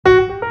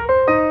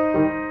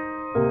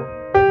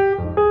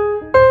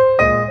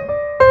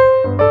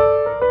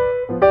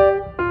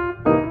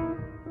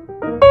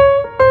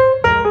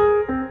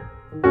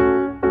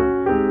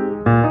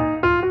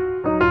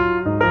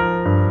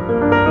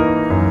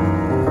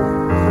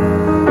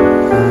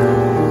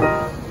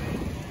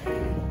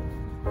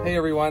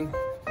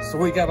on, so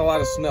we got a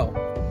lot of snow.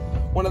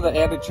 One of the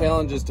added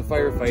challenges to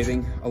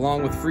firefighting,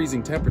 along with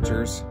freezing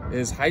temperatures,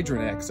 is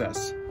hydrant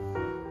access.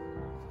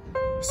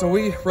 So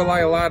we rely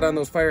a lot on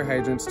those fire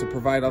hydrants to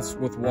provide us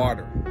with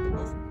water.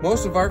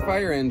 Most of our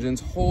fire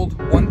engines hold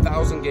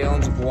 1,000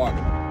 gallons of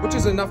water, which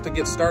is enough to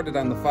get started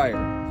on the fire.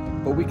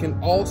 But we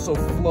can also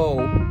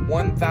flow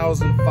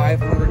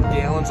 1,500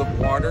 gallons of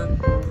water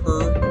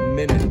per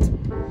minute.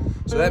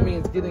 So that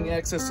means getting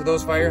access to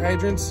those fire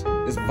hydrants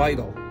is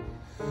vital.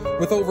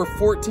 With over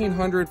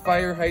 1,400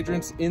 fire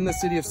hydrants in the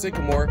city of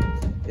Sycamore,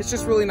 it's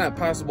just really not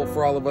possible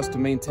for all of us to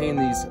maintain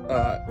these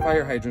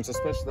fire hydrants,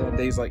 especially on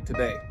days like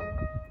today.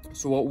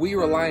 So what we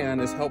rely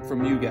on is help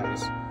from you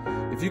guys.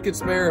 If you could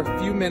spare a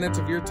few minutes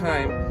of your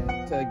time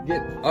to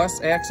get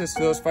us access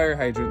to those fire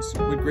hydrants,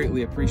 we'd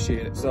greatly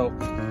appreciate it. So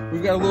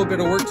we've got a little bit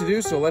of work to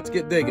do, so let's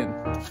get digging.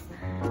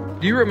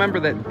 Do you remember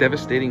that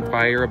devastating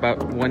fire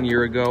about 1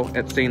 year ago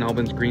at St.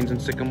 Albans Greens in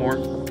Sycamore?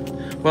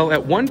 Well,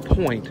 at one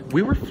point,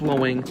 we were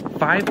flowing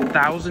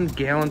 5,000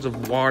 gallons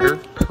of water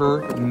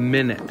per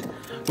minute,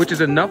 which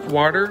is enough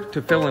water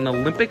to fill an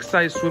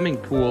Olympic-sized swimming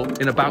pool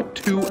in about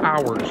 2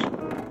 hours.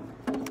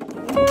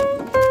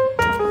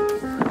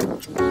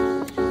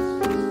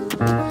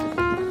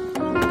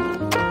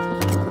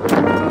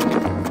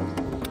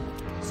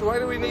 So why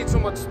do we need so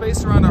much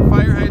space around our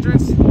fire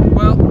hydrants?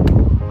 Well,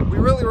 we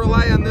really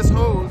rely on this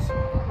hose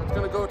that's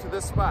going to go to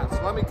this spot.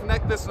 So let me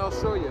connect this and I'll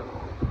show you.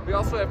 We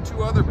also have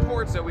 2 other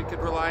ports that we could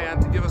rely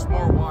on to give us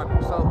more water.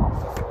 So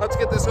let's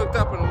get this hooked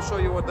up and we'll show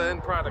you what the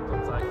end product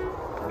looks like.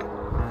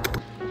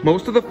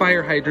 Most of the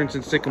fire hydrants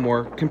in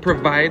Sycamore can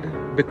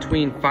provide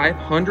between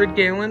 500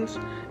 gallons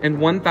and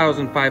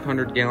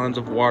 1,500 gallons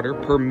of water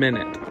per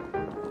minute.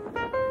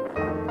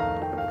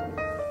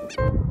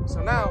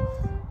 So now,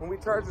 when we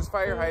charge this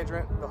fire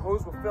hydrant, the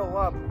hose will fill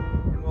up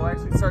and we'll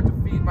actually start to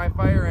feed my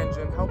fire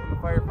engine, helping the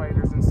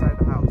firefighters inside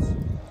the house.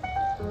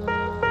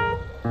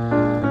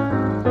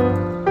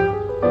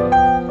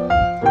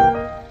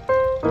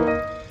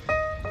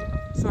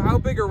 So how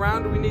big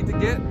around do we need to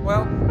get?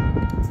 Well,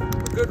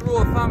 a good rule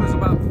of thumb is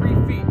about 3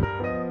 feet.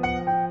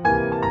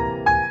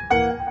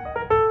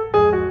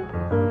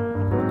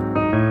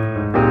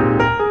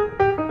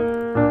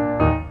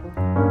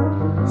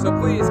 So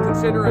please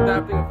consider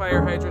adopting a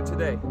fire hydrant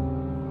today.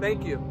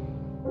 Thank you.